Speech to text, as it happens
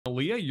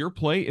Aaliyah, your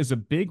play is a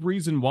big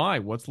reason why.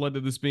 What's led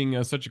to this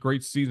being such a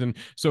great season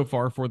so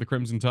far for the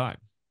Crimson Tide?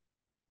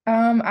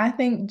 I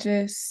think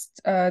just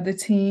the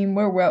team,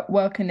 we're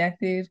well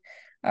connected.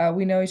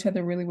 We know each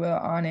other really well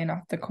on and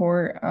off the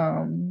court.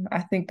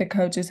 I think the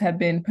coaches have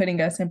been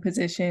putting us in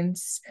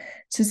positions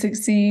to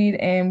succeed,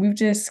 and we've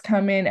just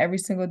come in every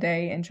single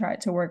day and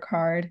tried to work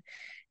hard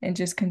and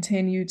just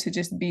continue to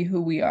just be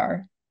who we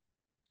are.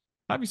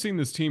 Have you seen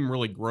this team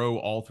really grow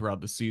all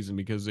throughout the season?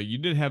 Because you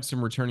did have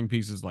some returning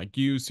pieces like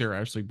you, Sarah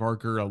Ashley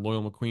Barker,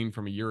 Loyal McQueen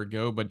from a year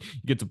ago, but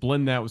you get to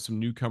blend that with some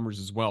newcomers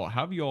as well.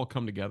 How have you all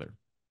come together?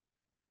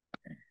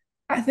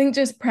 I think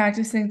just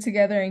practicing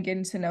together and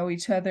getting to know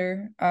each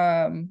other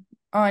on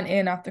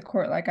and off the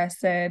court, like I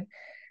said.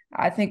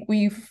 I think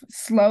we've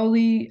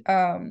slowly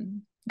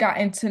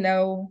gotten to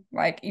know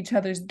like each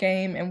other's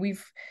game, and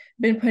we've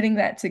been putting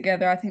that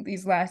together. I think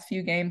these last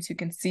few games you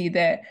can see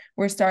that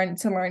we're starting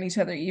to learn each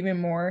other even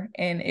more,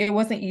 and it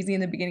wasn't easy in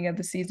the beginning of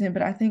the season,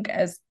 but I think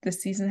as the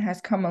season has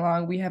come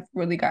along, we have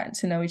really gotten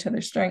to know each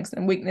other's strengths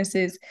and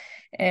weaknesses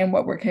and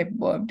what we're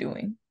capable of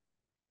doing.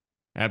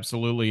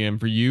 Absolutely. And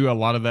for you, a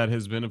lot of that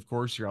has been, of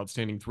course, your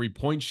outstanding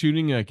three-point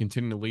shooting,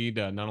 continuing to lead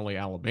not only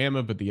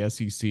Alabama, but the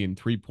SEC in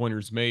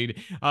three-pointers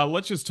made.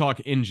 Let's just talk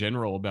in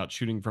general about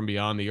shooting from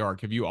beyond the arc.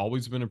 Have you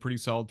always been a pretty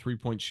solid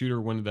three-point shooter?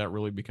 When did that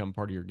really become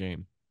part of your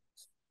game?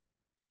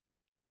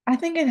 I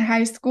think in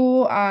high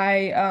school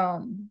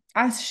I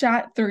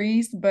shot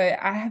threes, but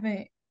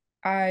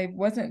I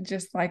wasn't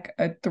just like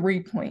a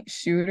 3-point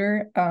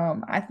shooter.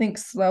 I think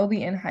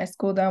slowly in high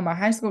school though, my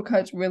high school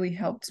coach really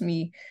helped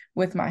me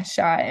with my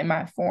shot and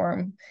my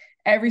form.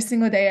 Every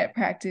single day at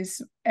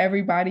practice,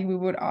 everybody we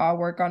would all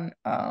work on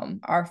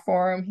our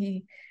form.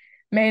 He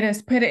made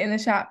us put it in the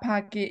shot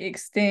pocket,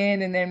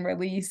 extend, and then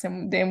release.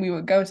 And then we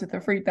would go to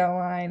the free throw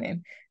line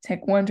and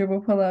take one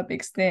dribble, pull up,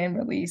 extend,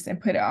 release,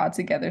 and put it all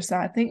together. So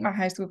I think my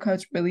high school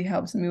coach really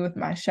helps me with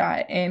my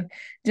shot. And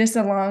just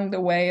along the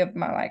way of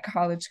my like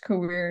college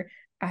career,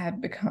 I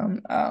have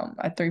become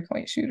a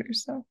 3-point shooter.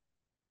 So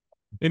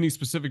Any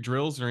specific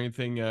drills or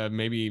anything?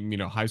 Maybe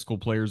high school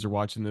players are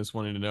watching this,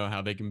 wanting to know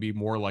how they can be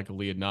more like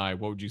Aaliyah Nye.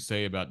 What would you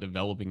say about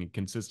developing a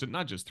consistent,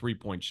 not just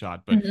three-point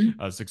shot, but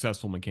mhm.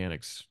 successful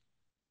mechanics?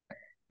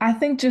 I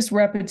think just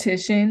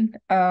repetition.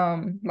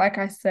 Like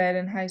I said,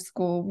 in high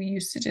school, we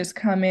used to just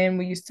come in,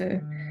 we used to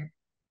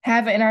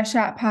have it in our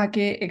shot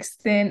pocket,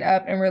 extend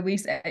up and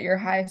release at your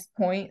highest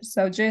point.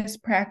 So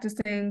just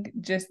practicing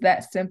just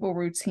that simple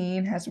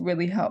routine has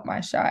really helped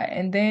my shot.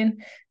 And then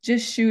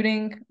just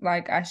shooting,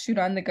 like I shoot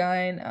on the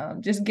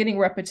gun, just getting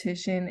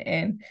repetition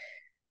and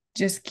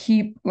just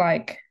keep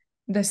like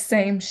the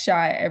same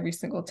shot every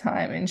single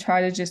time and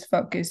try to just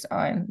focus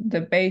on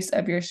the base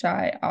of your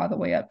shot all the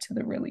way up to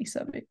the release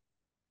of it.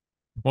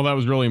 Well, that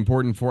was really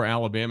important for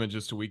Alabama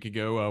just a week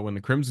ago when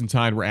the Crimson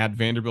Tide were at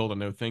Vanderbilt. I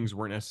know things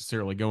weren't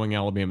necessarily going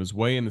Alabama's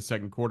way in the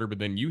second quarter, but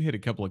then you hit a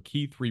couple of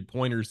key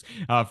three-pointers.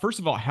 First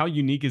of all, how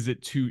unique is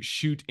it to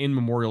shoot in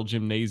Memorial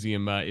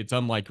Gymnasium? It's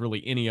unlike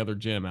really any other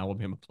gym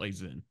Alabama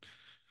plays in.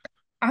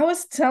 I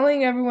was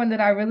telling everyone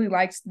that I really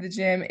liked the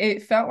gym.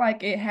 It felt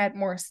like it had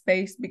more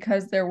space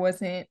because there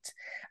wasn't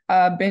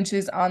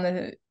benches on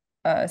the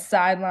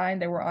sideline.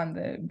 They were on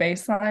the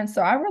baseline.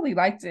 So I really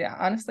liked it.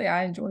 Honestly,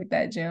 I enjoyed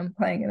that gym,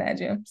 playing in that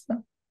gym.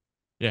 So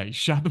Yeah, he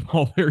shot the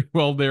ball very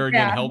well there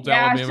again, yeah, helped yeah,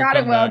 I Alabama shot it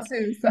come well back.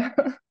 too.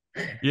 So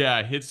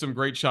Yeah, hit some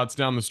great shots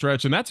down the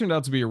stretch, and that turned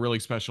out to be a really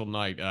special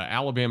night.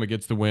 Alabama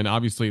gets the win.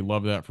 Obviously,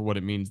 love that for what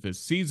it means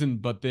this season.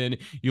 But then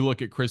you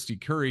look at Christy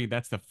Curry.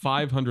 That's the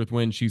 500th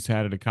win she's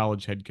had at a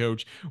college head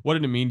coach. What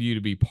did it mean to you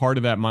to be part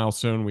of that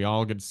milestone? We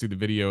all get to see the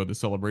video of the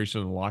celebration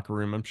in the locker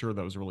room. I'm sure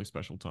that was a really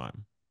special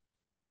time.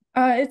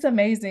 it's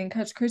amazing.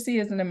 Coach Chrissy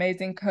is an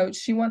amazing coach.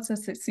 She wants us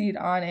to succeed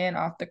on and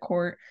off the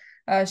court.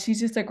 She's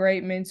just a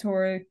great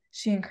mentor.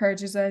 She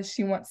encourages us.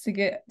 She wants to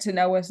get to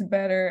know us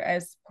better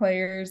as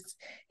players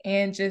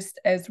and just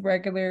as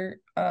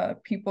regular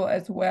people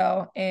as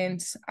well.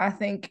 And I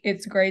think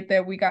it's great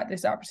that we got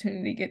this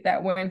opportunity to get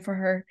that win for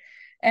her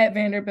at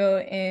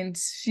Vanderbilt. And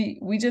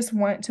we just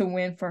want to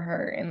win for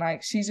her. And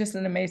like, she's just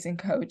an amazing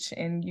coach.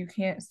 And you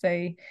can't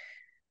say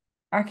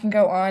I can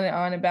go on and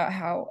on about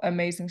how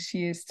amazing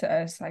she is to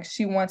us. Like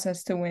she wants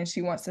us to win,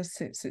 she wants us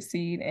to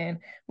succeed, and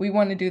we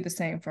want to do the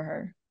same for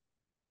her.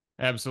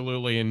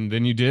 Absolutely. And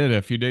then you did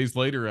a few days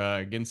later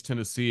against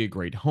Tennessee, a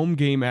great home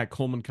game at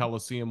Coleman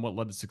Coliseum. What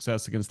led to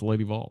success against the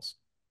Lady Vols?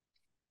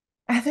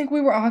 I think we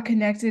were all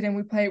connected and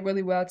we played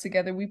really well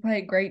together. We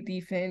played great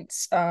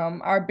defense.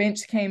 Our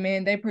bench came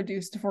in, they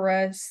produced for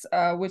us,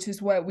 which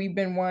is what we've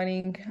been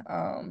wanting.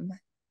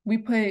 We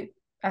put,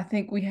 I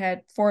think we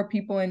had 4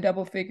 people in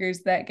double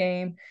figures that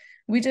game.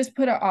 We just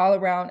put an all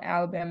around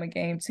Alabama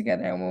game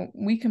together. And when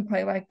we can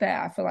play like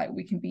that, I feel like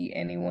we can beat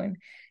anyone.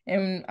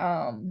 And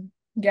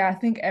yeah, I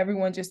think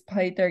everyone just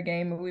played their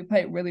game and we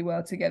played really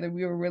well together.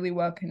 We were really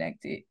well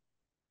connected.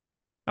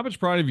 How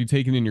much pride have you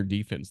taken in your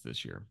defense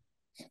this year?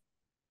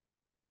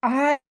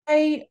 I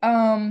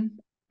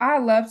I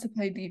love to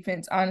play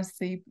defense,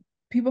 honestly.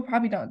 People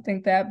probably don't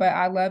think that, but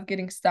I love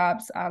getting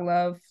stops. I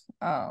love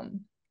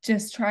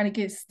just trying to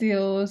get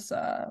steals.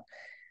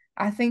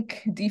 I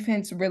think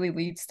defense really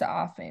leads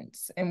to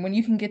offense. And when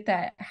you can get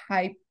that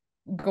hype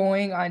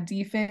going on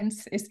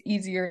defense, it's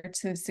easier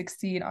to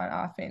succeed on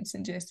offense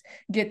and just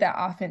get that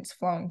offense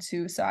flowing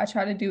too. So I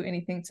try to do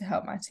anything to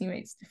help my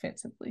teammates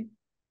defensively.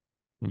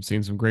 I'm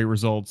seeing some great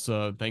results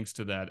thanks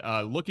to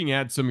that. Looking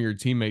at some of your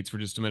teammates for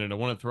just a minute, I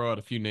want to throw out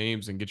a few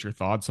names and get your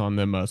thoughts on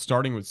them.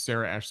 Starting with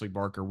Sarah Ashley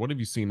Barker, what have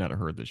you seen out of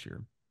her this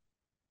year?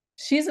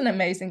 She's an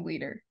amazing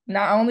leader.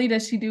 Not only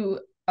does she do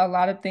a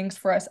lot of things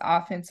for us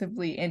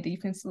offensively and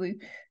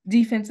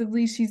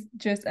defensively, she's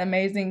just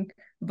amazing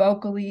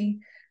vocally.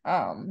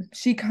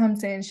 She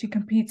comes in, she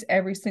competes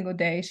every single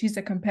day. She's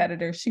a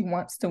competitor. She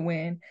wants to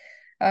win.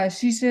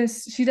 She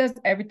does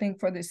everything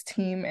for this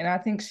team, and I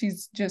think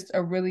she's just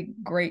a really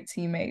great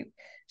teammate.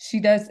 She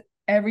does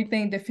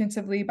everything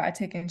defensively by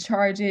taking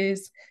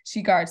charges.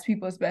 She guards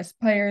people's best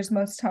players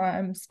most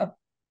times.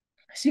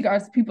 She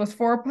guards people's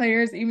four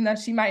players, even though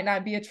she might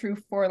not be a true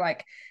four.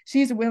 Like,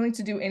 she's willing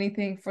to do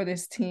anything for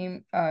this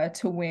team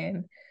to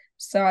win.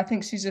 So I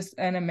think she's just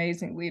an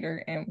amazing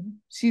leader, and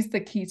she's the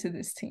key to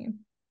this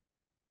team.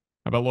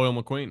 How about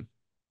Loyal McQueen?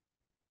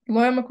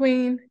 Loyal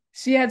McQueen,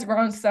 she has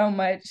grown so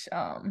much.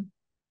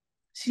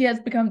 She has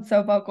become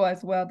so vocal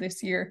as well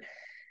this year.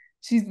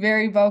 She's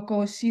very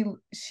vocal.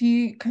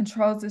 She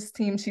controls this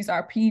team. She's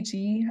our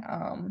PG.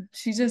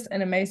 She's just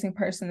an amazing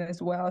person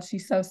as well.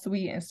 She's so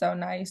sweet and so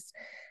nice.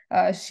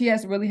 She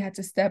has really had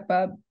to step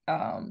up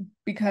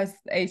because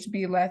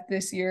HB left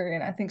this year,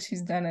 and I think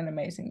she's done an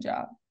amazing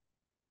job.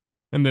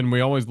 And then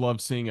we always love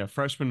seeing a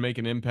freshman make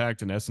an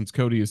impact. In essence,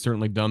 Cody has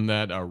certainly done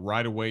that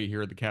right away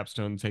here at the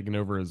Capstone, taking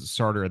over as a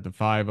starter at the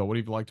five. What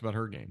have you liked about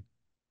her game?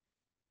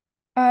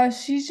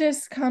 She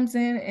just comes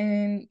in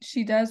and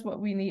she does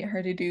what we need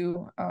her to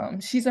do.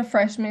 She's a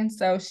freshman,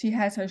 so she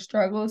has her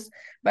struggles,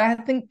 but I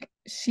think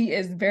she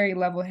is very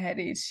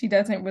level-headed. She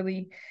doesn't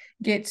really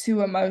get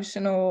too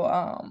emotional.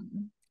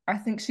 I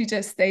think she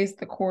just stays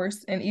the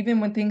course. And even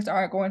when things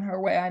aren't going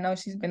her way, I know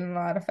she's been in a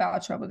lot of foul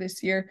trouble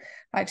this year.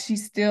 Like, she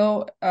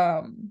still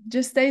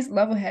just stays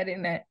level-headed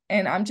in it.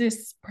 And I'm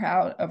just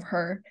proud of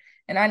her.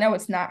 And I know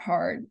it's not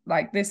hard.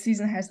 Like, this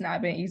season has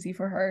not been easy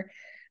for her.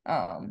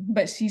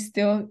 But she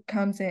still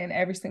comes in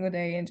every single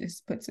day and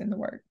just puts in the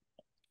work.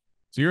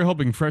 So you're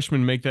helping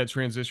freshmen make that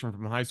transition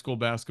from high school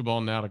basketball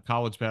now to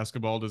college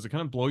basketball. Does it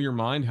kind of blow your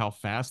mind how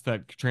fast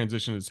that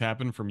transition has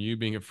happened from you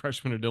being a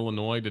freshman at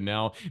Illinois to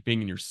now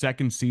being in your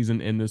second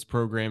season in this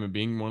program and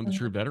being one of the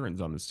true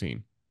veterans on this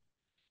team?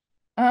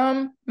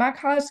 My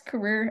college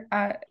career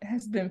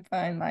has been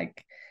fun.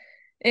 Like,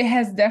 it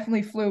has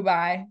definitely flew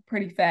by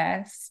pretty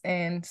fast,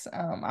 and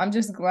I'm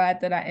just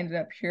glad that I ended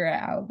up here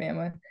at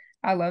Alabama.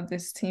 I love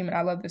this team and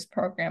I love this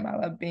program. I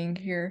love being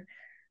here.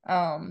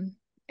 Um,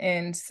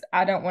 and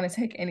I don't want to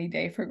take any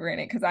day for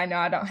granted because I know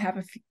I don't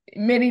have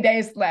many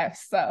days left.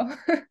 So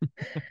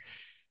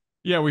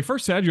Yeah, we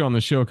first had you on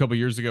the show a couple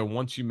years ago.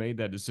 Once you made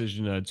that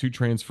decision to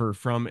transfer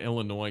from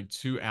Illinois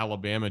to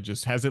Alabama,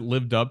 just has it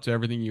lived up to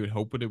everything you had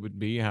hoped it would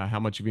be? How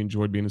much have you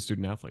enjoyed being a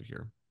student athlete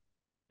here?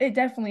 it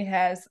definitely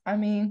has. I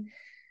mean,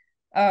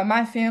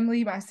 my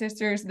family, my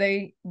sisters,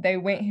 they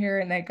went here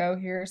and they go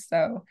here,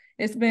 so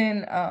it's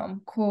been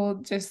cool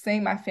just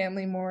seeing my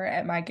family more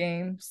at my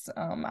games.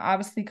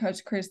 Obviously,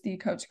 Coach Christie,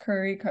 Coach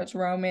Curry, Coach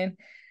Roman,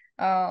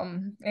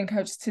 and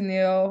Coach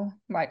Tennille,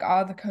 like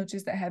all the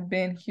coaches that have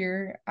been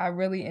here, I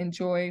really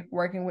enjoy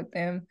working with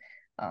them.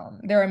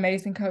 They're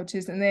amazing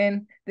coaches, and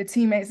then the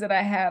teammates that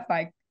I have,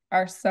 like,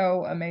 are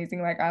so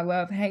amazing. Like, I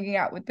love hanging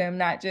out with them,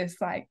 not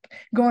just like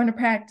going to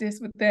practice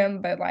with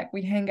them, but like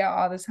we hang out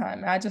all the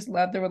time. And I just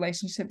love the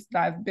relationships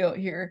that I've built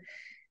here.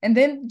 And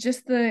then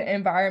just the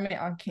environment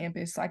on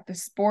campus, like the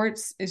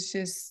sports is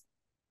just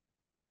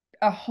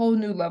a whole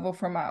new level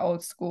from my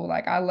old school.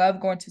 Like, I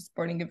love going to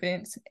sporting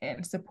events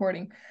and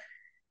supporting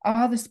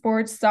all the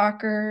sports,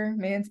 soccer,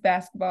 men's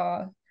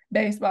basketball,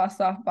 baseball,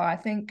 softball. I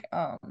think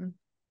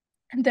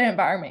the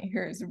environment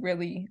here is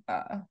really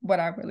what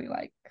I really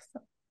like.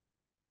 So.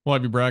 Well,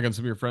 have you brag on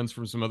some of your friends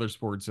from some other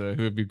sports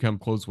who have become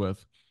close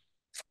with?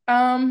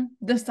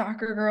 The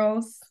soccer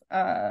girls.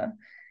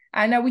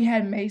 I know we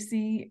had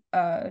Macy.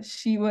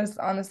 She was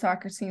on the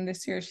soccer team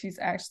this year. She's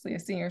actually a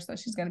senior, so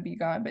she's gonna be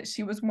gone. But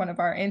she was one of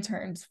our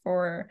interns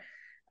for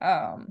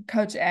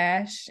Coach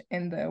Ash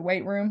in the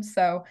weight room.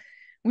 So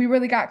we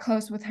really got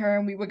close with her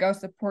and we would go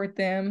support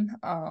them.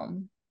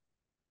 And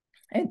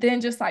then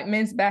just like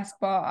men's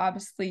basketball,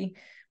 obviously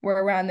we're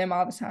around them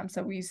all the time.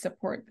 So we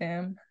support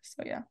them.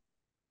 So yeah.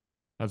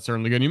 That's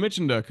certainly good. You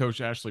mentioned Coach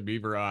Ashley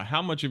Beaver.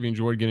 How much have you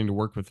enjoyed getting to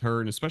work with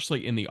her, and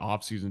especially in the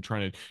off season,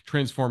 trying to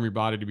transform your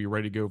body to be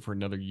ready to go for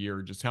another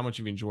year? Just how much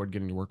have you enjoyed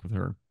getting to work with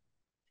her?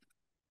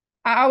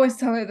 I always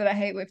tell her that I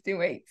hate lifting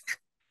weights,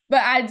 but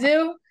I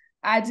do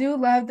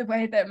love the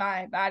way that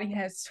my body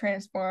has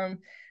transformed.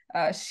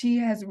 She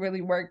has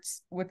really worked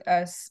with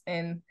us,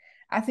 and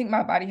I think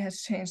my body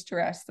has changed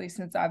drastically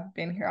since I've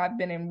been here. I've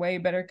been in way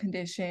better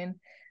condition.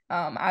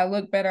 I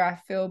look better, I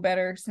feel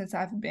better since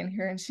I've been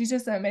here, and she's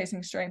just an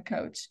amazing strength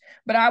coach.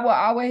 But I will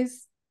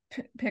always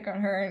pick on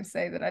her and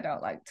say that I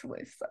don't like to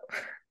lift. So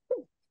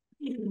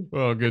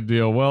Well, good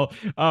deal. Well,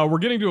 we're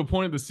getting to a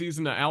point of the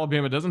season that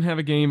Alabama doesn't have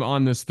a game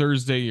on this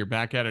Thursday. You're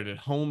back at it at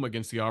home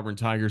against the Auburn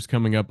Tigers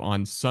coming up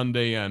on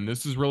Sunday. And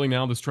this is really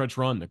now the stretch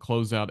run to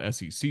close out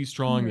SEC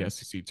strong, the Mhm.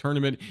 SEC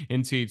tournament,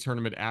 NCAA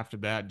tournament after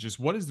that. Just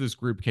what is this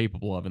group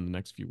capable of in the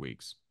next few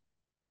weeks?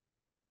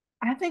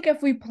 I think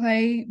if we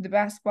play the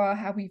basketball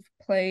how we've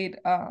played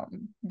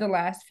the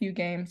last few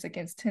games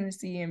against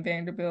Tennessee and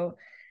Vanderbilt,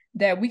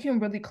 that we can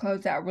really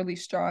close out really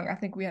strong. I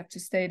think we have to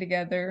stay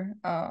together.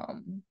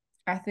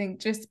 I think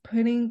just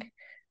putting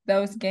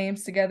those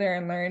games together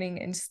and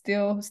learning and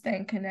still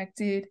staying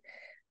connected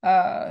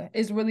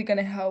is really going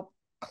to help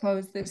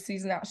close this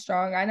season out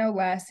strong. I know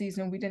last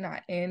season we did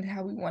not end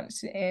how we wanted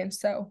to end.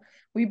 So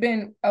we've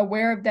been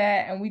aware of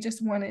that and we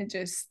just want to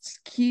just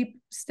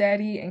keep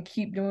steady and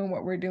keep doing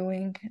what we're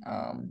doing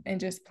and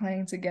just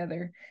playing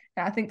together.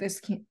 And I think this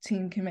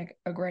team can make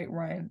a great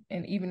run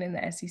and even in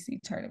the SEC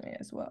tournament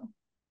as well.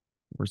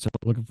 We're so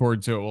looking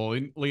forward to it. Well,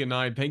 Leah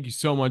Knight, thank you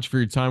so much for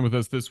your time with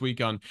us this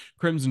week on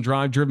Crimson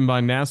Drive, driven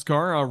by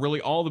NASCAR.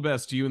 Really, all the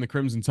best to you and the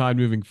Crimson Tide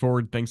moving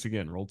forward. Thanks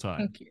again. Roll Tide.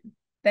 Thank you.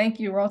 Thank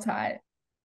you. Roll Tide.